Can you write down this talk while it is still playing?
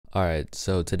Alright,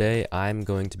 so today I'm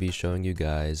going to be showing you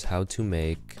guys how to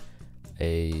make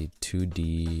a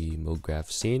 2D mograph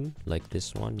scene like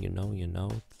this one,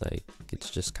 like it's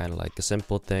just kind of like a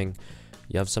simple thing.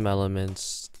 You have some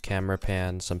elements, camera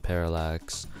pan, some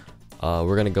parallax.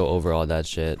 We're gonna go over all that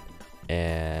shit,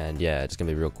 and yeah, it's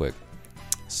gonna be real quick.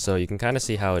 So you can kind of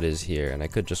see how it is here, and I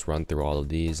could just run through all of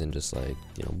these and just like,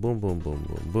 boom, boom, boom,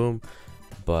 boom, boom,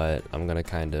 but I'm gonna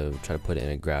kind of try to put it in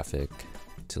a graphic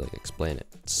to like explain it.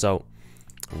 So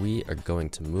we are going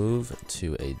to move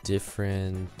to a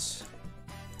different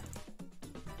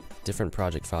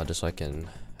project file just so I can,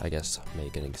 I guess,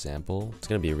 make an example. It's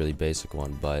gonna be a really basic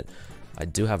one, but I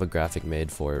do have a graphic made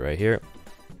for it right here,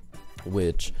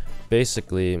 which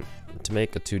basically, to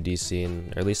make a 2D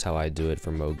scene, or at least how I do it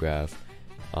for mograph,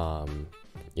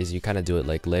 is you kind of do it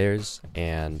like layers.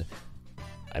 And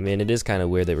I mean, it is kind of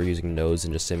weird that we're using nodes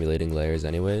and just simulating layers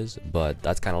anyways, but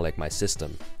that's kind of like my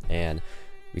system. And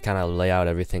we kind of lay out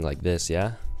everything like this,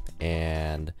 yeah?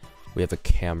 And we have a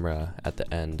camera at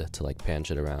the end to like pan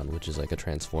shit around, which is like a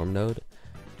transform node.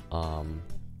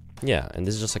 Yeah, and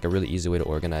this is just like a really easy way to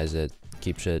organize it,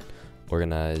 keep shit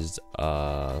organized,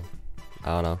 I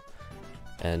don't know,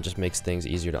 and just makes things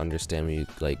easier to understand when you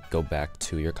like go back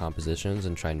to your compositions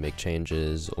and try and make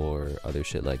changes or other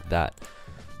shit like that.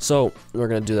 So we're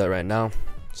gonna do that right now.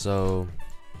 So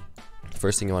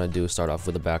first thing you want to do is start off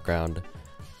with a background,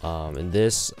 and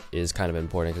this is kind of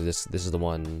important because this is the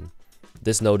one.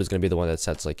 This node is gonna be the one that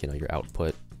sets like your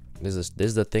output. This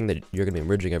is the thing that you're gonna be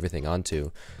merging everything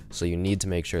onto. So you need to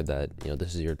make sure that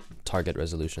this is your target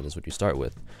resolution. This is what you start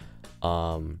with.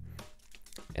 And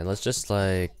let's just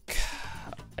like,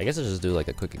 I guess let's just do like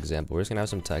a quick example. We're just gonna have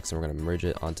some text and we're gonna merge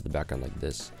it onto the background like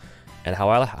this. And how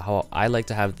I like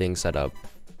to have things set up,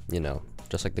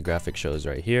 just like the graphic shows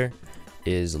right here,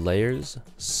 is layers.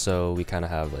 So we kind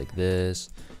of have like this,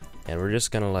 and we're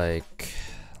just gonna like,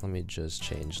 let me just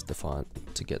change the font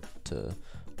to get to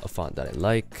a font that I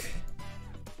like.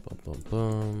 Boom, boom,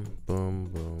 boom, boom,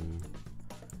 boom.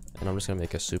 And I'm just gonna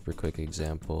make a super quick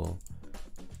example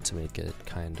to make it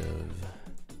kind of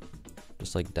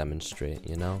just like demonstrate,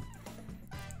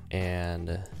 and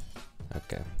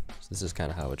okay, so this is kind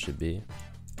of how it should be.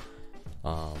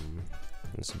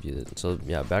 This would be it. So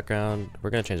yeah, background, we're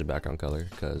gonna change the background color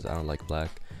because I don't like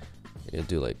black. I'm gonna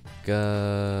do like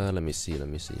let me see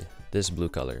this blue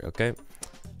color, okay?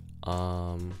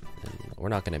 And we're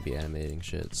not gonna be animating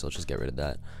shit, so let's just get rid of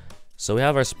that. So we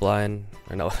have our spline,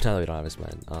 or no, no, we don't have a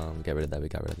spline. Get rid of that. We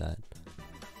got rid of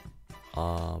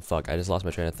that. Fuck, I just lost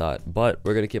my train of thought, but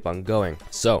we're gonna keep on going.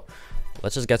 So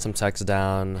let's just get some text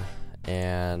down,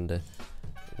 and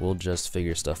we'll just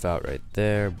figure stuff out right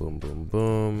there. Boom, boom,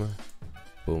 boom,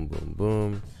 boom, boom,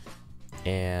 boom.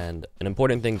 And an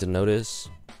important thing to notice,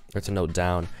 or to note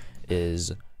down,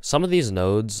 is some of these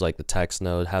nodes, like the text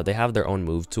node, they have their own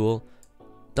move tool.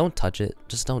 Don't touch it.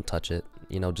 Just don't touch it.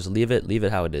 Just leave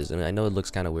it how it is. And I know it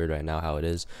looks kind of weird right now how it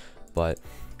is, but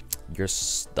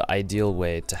the ideal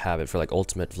way to have it for like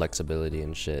ultimate flexibility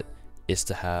and shit is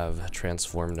to have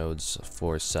transform nodes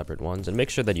for separate ones, and make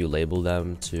sure that you label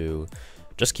them to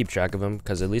just keep track of them,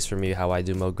 because at least for me, how I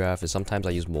do mograph is sometimes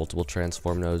I use multiple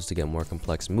transform nodes to get more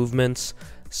complex movements.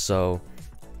 So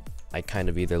I kind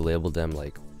of either label them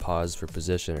like pause for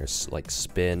position, or like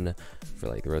spin for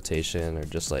like rotation, or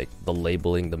just like the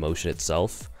labeling the motion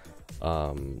itself,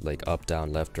 like up,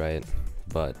 down, left, right.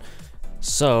 But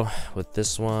so with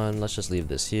this one, let's just leave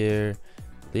this here,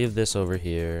 leave this over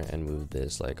here, and move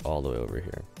this like all the way over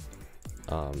here,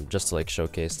 just to like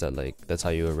showcase that like that's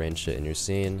how you arrange shit in your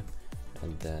scene.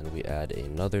 And then we add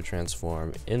another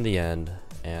transform in the end,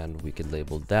 and we could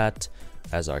label that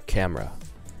as our camera.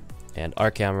 And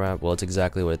our camera, well, it's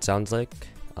exactly what it sounds like.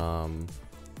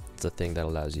 It's a thing that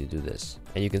allows you to do this.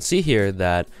 And you can see here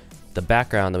that the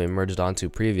background that we merged onto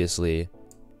previously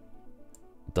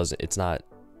it's not,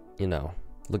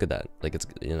 look at that. Like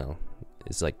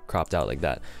it's like cropped out like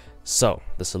that. So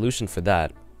the solution for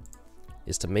that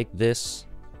is to make this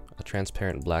a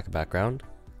transparent black background.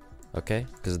 Okay,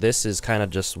 because this is kind of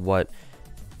just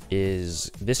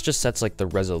this just sets like the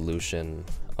resolution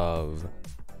of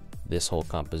this whole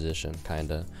composition,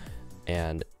 kinda.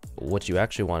 And what you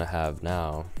actually want to have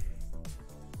now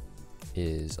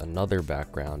is another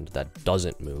background that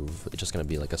doesn't move. It's just gonna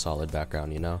be like a solid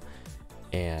background,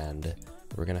 and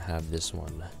we're gonna have this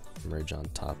one merge on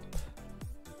top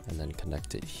and then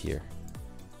connect it here,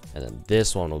 and then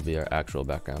this one will be our actual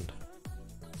background.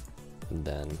 And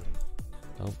then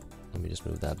let me just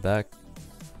move that back,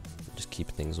 just keep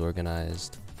things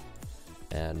organized,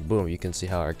 and boom, you can see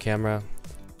how our camera,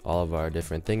 all of our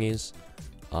different thingies,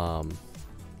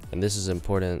 and this is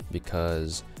important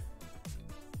because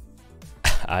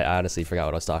I honestly forgot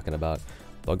what I was talking about.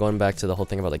 But going back to the whole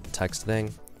thing about like the text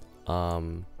thing,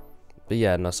 but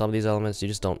yeah, no, some of these elements you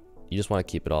just want to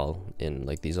keep it all in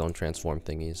like these own transform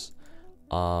thingies.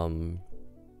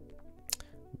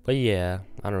 But yeah,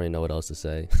 I don't really know what else to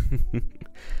say.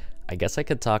 I guess I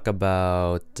could talk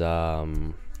about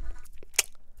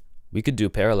we could do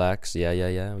parallax.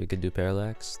 Yeah, we could do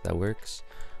parallax. That works.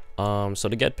 So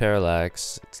to get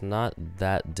parallax, it's not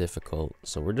that difficult.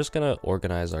 So we're just gonna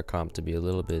organize our comp to be a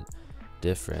little bit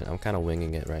different. I'm kind of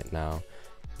winging it right now,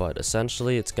 but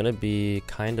essentially it's gonna be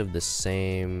kind of the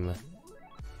same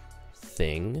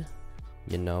thing,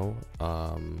 you know.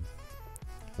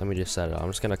 Let me just set it up. I'm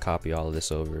just gonna copy all of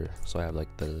this over so I have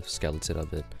like the skeleton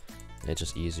of it. It's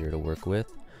just easier to work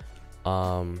with.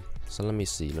 So let me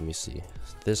see.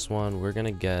 This one we're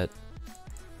gonna get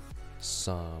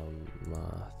some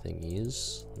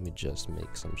thingies. Let me just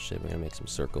make some shit. We're gonna make some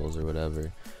circles or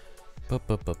whatever.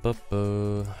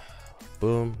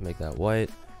 Boom, make that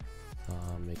white.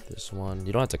 Make this one.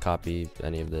 You don't have to copy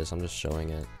any of this, I'm just showing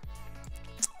it.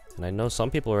 And I know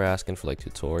some people are asking for like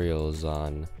tutorials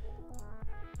on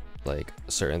like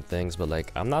certain things, but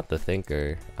like I'm not the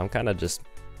thinker. I'm kind of just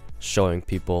showing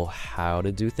people how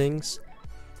to do things,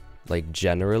 like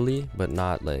generally, but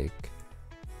not like,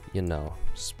 you know,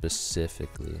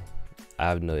 specifically. I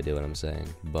have no idea what I'm saying,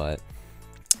 but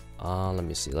let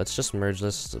me see. Let's just merge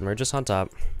this on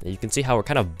top. And you can see how we're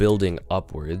kind of building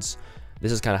upwards.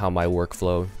 This is kind of how my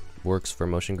workflow works for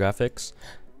motion graphics.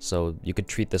 So you could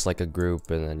treat this like a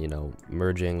group, and then, you know,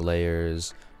 merging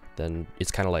layers, then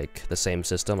it's kind of like the same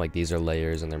system, like these are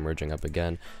layers and they're merging up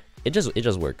again. It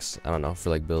just works, I don't know, for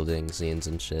like building scenes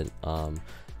and shit.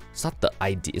 It's not the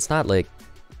idea, it's not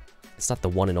the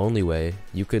one and only way.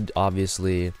 You could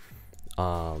obviously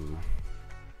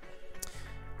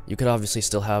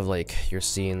still have like your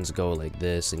scenes go like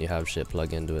this and you have shit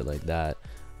plug into it like that,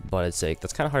 but it's like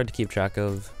that's kind of hard to keep track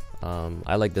of.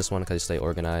 I like this one because you stay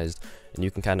organized, and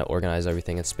you can kind of organize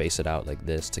everything and space it out like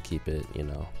this to keep it, you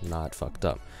know, not fucked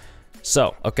up.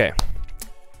 So, okay,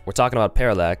 we're talking about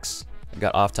parallax. I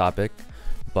got off topic,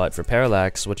 but for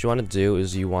parallax, what you want to do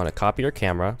is you want to copy your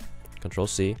camera, Control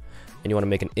C, and you want to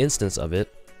make an instance of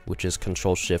it, which is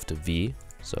Control Shift V.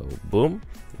 So, boom,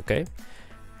 okay,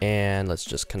 and let's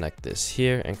just connect this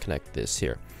here and connect this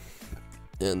here.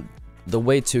 And the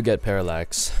way to get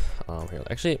parallax, here,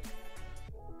 actually,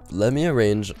 let me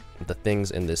arrange the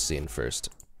things in this scene first.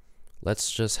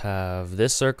 Let's just have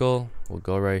this circle, we'll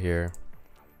go right here.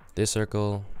 This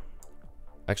circle,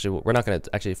 actually, we're not gonna,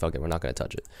 fuck it, we're not gonna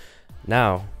touch it.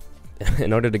 Now,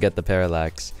 in order to get the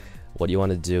parallax, what you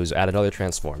want to do is add another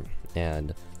transform.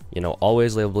 And, you know,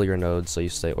 always label your nodes so you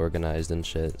stay organized and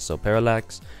shit. So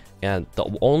parallax, and the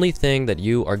only thing that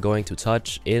you are going to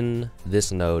touch in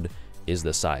this node is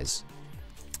the size.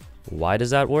 Why does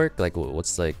that work? Like,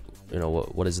 what's like, you know,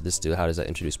 what does this do? How does that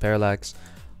introduce parallax?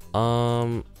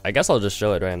 I guess I'll just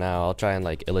show it right now. I'll try and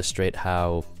like illustrate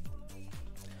how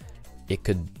it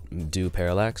could do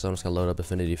parallax. So I'm just gonna load up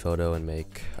Affinity Photo and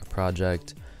make a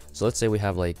project. So let's say we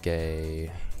have like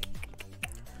a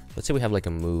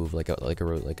move, like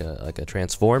a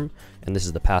transform, and this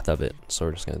is the path of it. So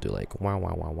we're just gonna do like wah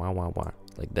wah wah wah wah wah,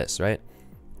 like this, right?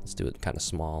 Let's do it kind of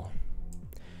small.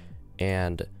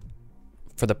 And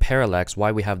for the parallax,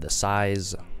 why we have the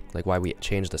size, like why we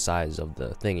change the size of the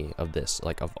thingy of this,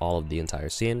 like of all of the entire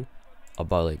scene,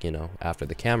 about like, you know, after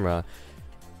the camera,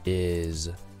 is,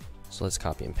 so let's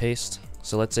copy and paste.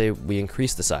 So let's say we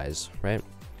increase the size, right?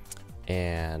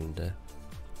 And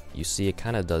you see it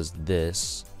kind of does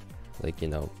this, like, you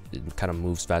know, it kind of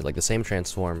moves fast, like the same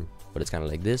transform, but it's kind of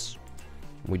like this.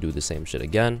 We do the same shit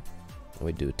again, and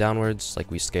we do it downwards,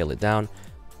 like we scale it down.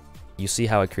 You see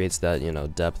how it creates that, you know,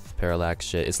 depth parallax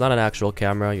shit. It's not an actual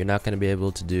camera. You're not going to be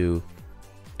able to do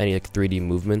any like 3D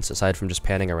movements aside from just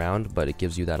panning around, but it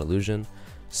gives you that illusion.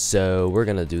 So we're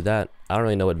going to do that. I don't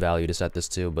really know what value to set this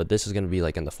to, but this is going to be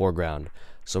like in the foreground.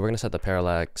 So we're going to set the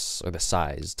parallax or the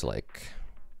size to like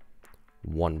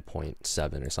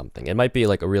 1.7 or something. It might be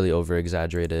like a really over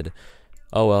exaggerated.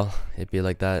 Oh well, it'd be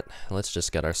like that. Let's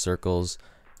just get our circles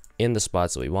in the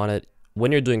spots that we want it.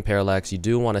 When you're doing parallax, you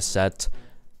do want to set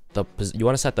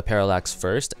the parallax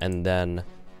first and then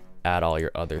add all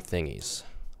your other thingies,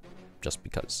 just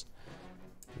because.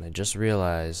 And I just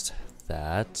realized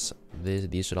that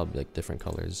these should all be like different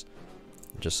colors,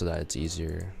 just so that it's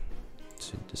easier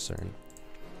to discern.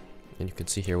 And you can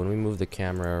see here when we move the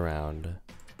camera around,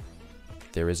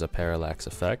 there is a parallax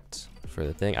effect for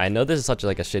the thing. I know this is such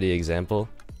like a shitty example,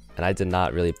 and I did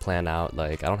not really plan out,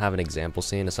 like I don't have an example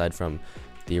scene aside from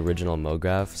the original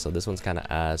mograph, so this one's kind of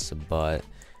ass, but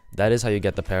that is how you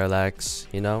get the parallax,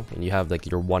 you know, and you have like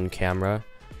your one camera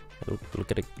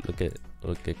Look at it.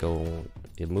 Look at go.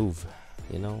 It move.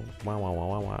 You know, wah, wah, wah,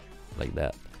 wah, wah, like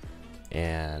that.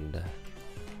 And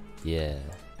yeah,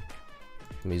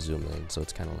 let me zoom in. So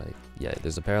it's kind of like, yeah,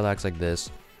 there's a parallax like this,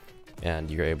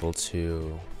 and you're able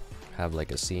to have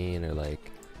like a scene, or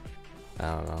like,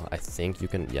 I don't know, I think you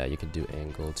can, yeah, you can do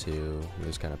angle too.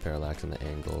 There's kind of parallax in the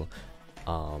angle.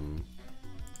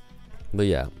 But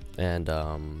yeah, and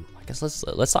I guess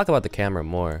let's talk about the camera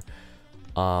more.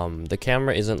 The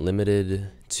camera isn't limited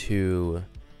to,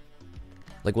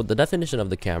 like, what the definition of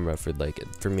the camera for, like,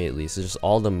 for me at least, is just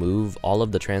all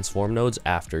of the transform nodes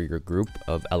after your group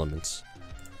of elements.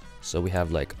 So we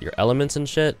have like your elements and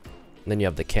shit, and then you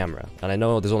have the camera. And I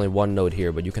know there's only one node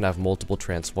here, but you can have multiple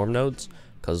transform nodes,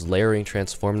 because layering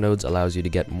transform nodes allows you to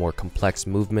get more complex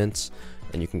movements,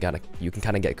 and you can kind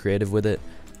of get creative with it.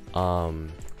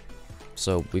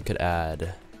 So we could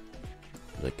add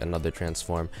like another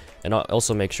transform, and I'll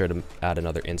also make sure to add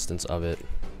another instance of it.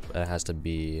 It has to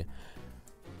be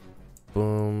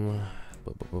boom,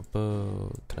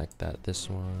 connect that this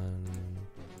one,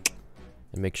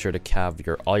 and make sure to have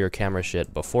all your camera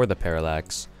shit before the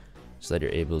parallax, so that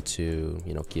you're able to,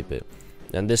 you know, keep it.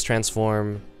 And this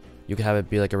transform, you can have it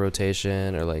be like a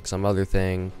rotation or like some other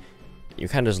thing. You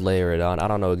kind of just layer it on. I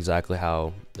don't know exactly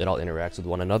how it all interacts with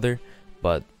one another,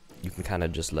 but you can kind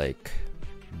of just like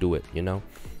do it, you know.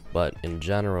 But in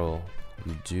general,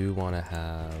 you do want to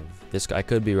have this. I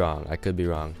could be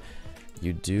wrong.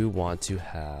 You do want to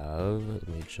have, let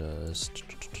me just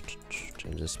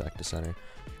change this back to center.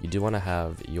 You do want to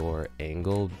have your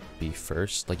angle be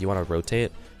first. Like, you want to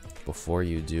rotate before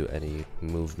you do any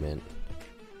movement,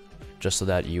 just so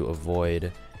that you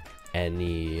avoid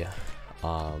any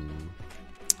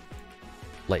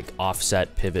like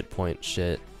offset pivot point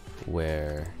shit,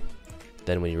 where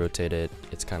then when you rotate it,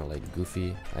 it's kind of like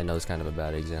goofy. I know it's kind of a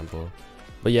bad example,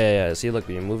 but yeah. See, look,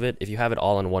 when you move it, if you have it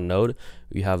all in one node,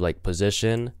 you have like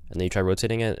position, and then you try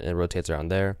rotating it, and it rotates around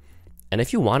there. And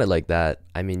if you want it like that,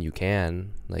 I mean, you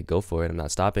can, like, go for it. I'm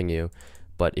not stopping you.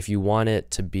 But if you want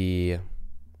it to be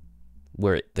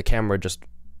where the camera just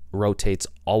rotates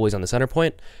always on the center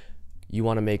point, you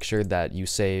want to make sure that you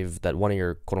save that one of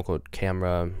your quote-unquote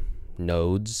camera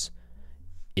nodes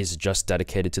is just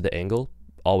dedicated to the angle,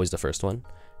 always the first one,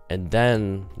 and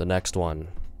then the next one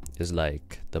is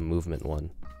like the movement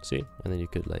one. See? And then you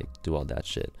could like do all that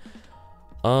shit.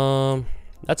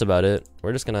 That's about it.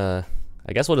 We're just gonna,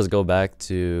 I guess we'll just go back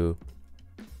to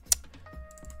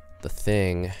the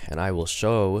thing, and I will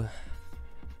show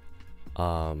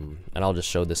and I'll just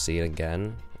show the scene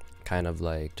again, kind of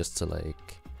like just to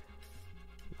like,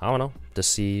 I don't know, to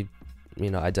see,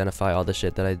 you know, identify all the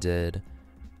shit that I did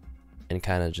and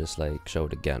kind of just like show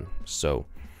it again. So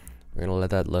we're gonna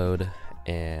let that load,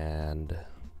 and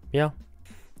yeah. All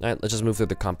right, let's just move through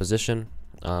the composition.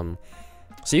 So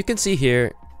you can see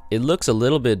here, it looks a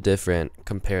little bit different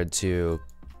compared to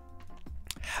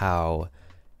how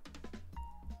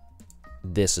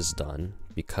this is done,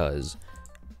 because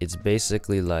it's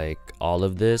basically like all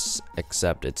of this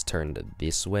except it's turned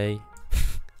this way.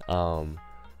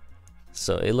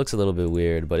 So it looks a little bit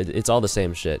weird, but it's all the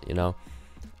same shit, you know.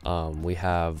 We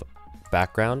have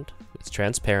background, it's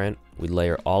transparent, we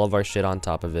layer all of our shit on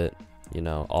top of it, you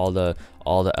know, all the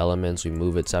elements, we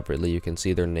move it separately. You can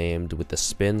see they're named with the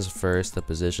spins first, the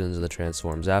positions, and the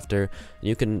transforms after. And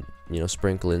you can, you know,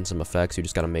 sprinkle in some effects. You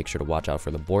just got to make sure to watch out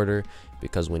for the border,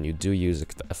 because when you do use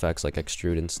effects like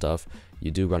extrude and stuff,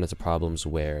 you do run into problems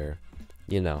where,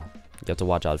 you know, you have to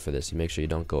watch out for this. You make sure you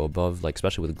don't go above, like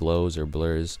especially with glows or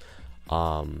blurs,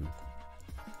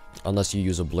 unless you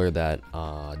use a blur that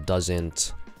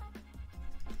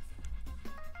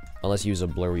unless you use a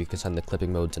blur where you can send the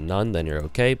clipping mode to none, then you're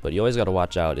okay, but you always got to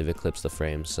watch out if it clips the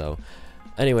frame. So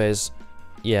anyways,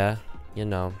 yeah, you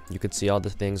know, you could see all the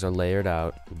things are layered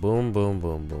out. Boom, boom,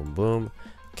 boom, boom, boom.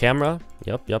 Camera,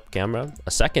 yep, camera.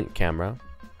 A second camera,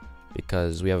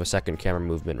 because we have a second camera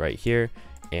movement right here,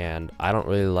 and I don't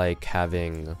really like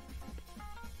having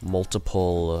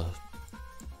multiple,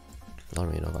 I don't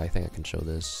really know, I think I can show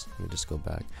this. Let me just go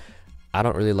back. I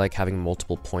don't really like having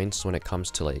multiple points when it comes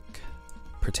to like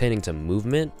pertaining to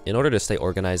movement. In order to stay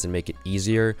organized and make it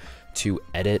easier to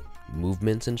edit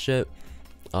movements and shit,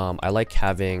 I like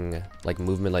having like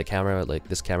movement, like camera, like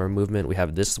this camera movement. We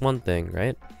have this one thing,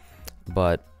 right?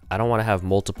 But I don't want to have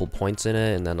multiple points in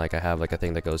it, and then like I have like a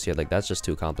thing that goes here. Like, that's just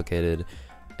too complicated,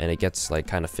 and it gets like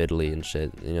kind of fiddly and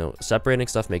shit. You know, separating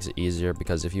stuff makes it easier,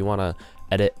 because if you want to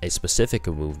edit a specific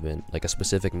movement, like a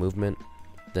specific movement,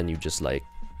 then you just like,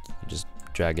 you just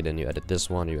drag it in, you edit this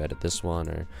one, you edit this one,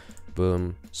 or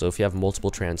boom. So if you have multiple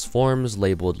transforms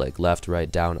labeled like left, right,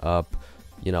 down, up,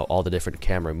 you know, all the different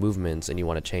camera movements and you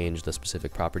want to change the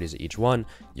specific properties of each one,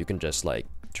 you can just like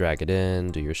drag it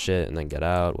in, do your shit, and then get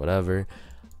out, whatever.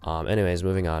 Anyways,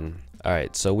 moving on. All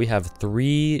right, so we have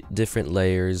 3 different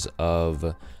layers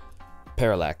of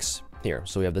parallax here.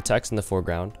 So we have the text in the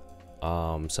foreground,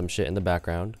 some shit in the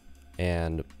background,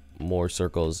 and more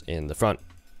circles in the front.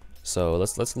 So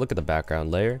let's look at the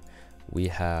background layer. We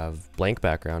have blank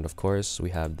background, of course.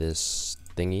 We have this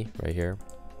thingy right here,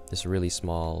 this really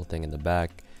small thing in the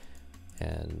back,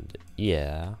 and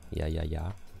yeah.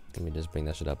 Let me just bring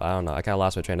that shit up. I don't know, I kind of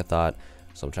lost my train of thought,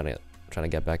 so I'm trying to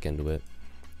get back into it.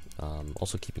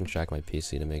 Also keeping track of my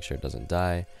PC to make sure it doesn't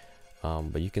die.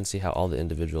 But you can see how all the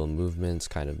individual movements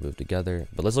kind of move together.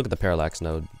 But let's look at the parallax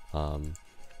node.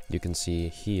 You can see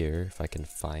here, if I can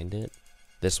find it,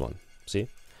 this one, see?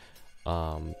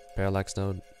 Parallax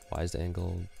node, why is the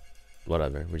angle,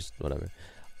 whatever, whatever.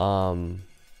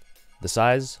 The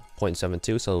size,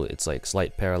 0.72, so it's like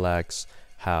slight parallax,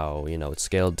 how, you know, it's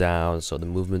scaled down, so the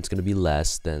movement's going to be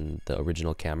less than the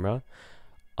original camera.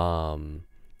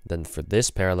 Then for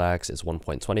this parallax, it's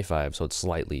 1.25, so it's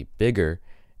slightly bigger.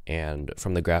 And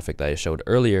from the graphic that I showed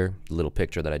earlier, the little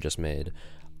picture that I just made,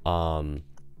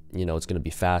 you know, it's going to be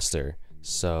faster.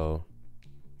 So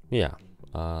yeah,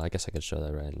 I guess I could show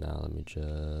that right now. Let me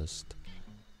just,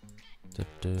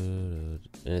 and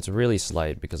it's really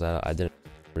slight because I didn't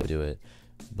really do it,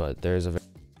 but there's a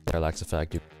parallax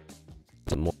effect. You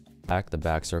more back, the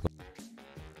back circle,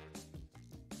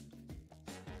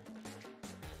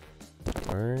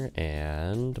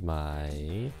 and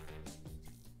my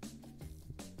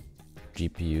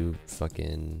GPU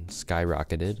fucking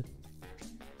skyrocketed.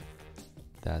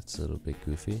 That's a little bit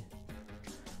goofy.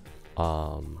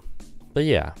 But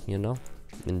yeah, you know,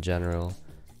 in general,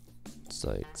 it's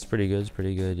like, it's pretty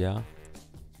good, yeah.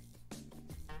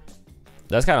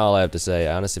 That's kind of all I have to say.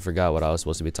 I honestly forgot what I was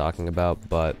supposed to be talking about,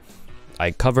 but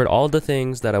I covered all the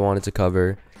things that I wanted to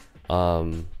cover.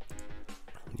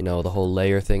 You know, the whole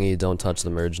layer thingy, don't touch the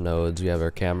merge nodes. We have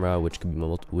our camera, which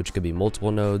could be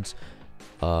multiple nodes.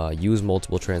 Use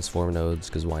multiple transform nodes,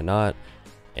 because why not?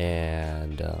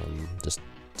 And just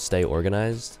stay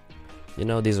organized. You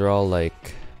know, these are all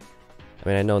like, I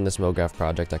mean, I know in this mograph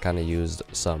project I kind of used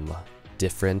some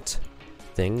different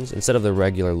things. Instead of the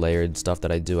regular layered stuff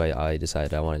that I do, I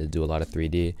decided I wanted to do a lot of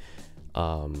 3D,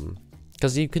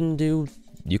 because you can do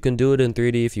it in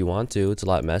 3D if you want to. It's a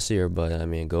lot messier, but I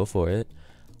mean, go for it.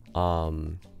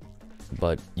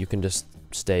 But you can just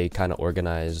stay kind of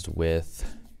organized with,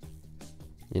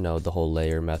 you know, the whole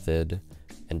layer method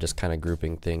and just kind of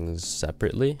grouping things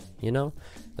separately, you know?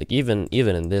 Like even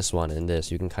in this one, in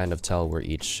this, you can kind of tell where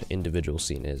each individual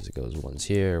scene is. It goes one's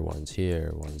here, one's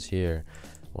here, one's here,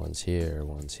 one's here,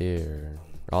 one's here,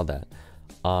 all that.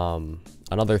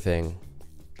 Another thing,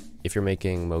 if you're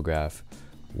making mograph,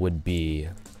 would be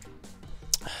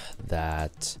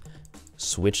that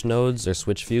switch nodes or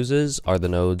switch fuses are the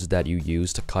nodes that you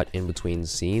use to cut in between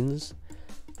scenes.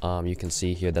 You can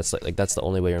see here that's like that's the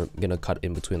only way you're gonna cut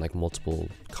in between like multiple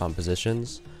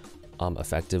compositions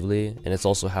effectively, and it's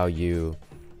also how you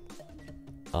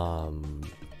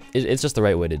it's just the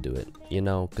right way to do it, you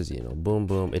know, because, you know, boom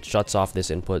boom, it shuts off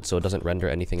this input so it doesn't render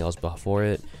anything else before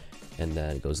it, and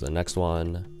then it goes to the next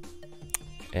one,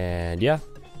 and yeah,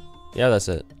 that's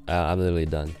it. I'm literally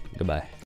done. Goodbye.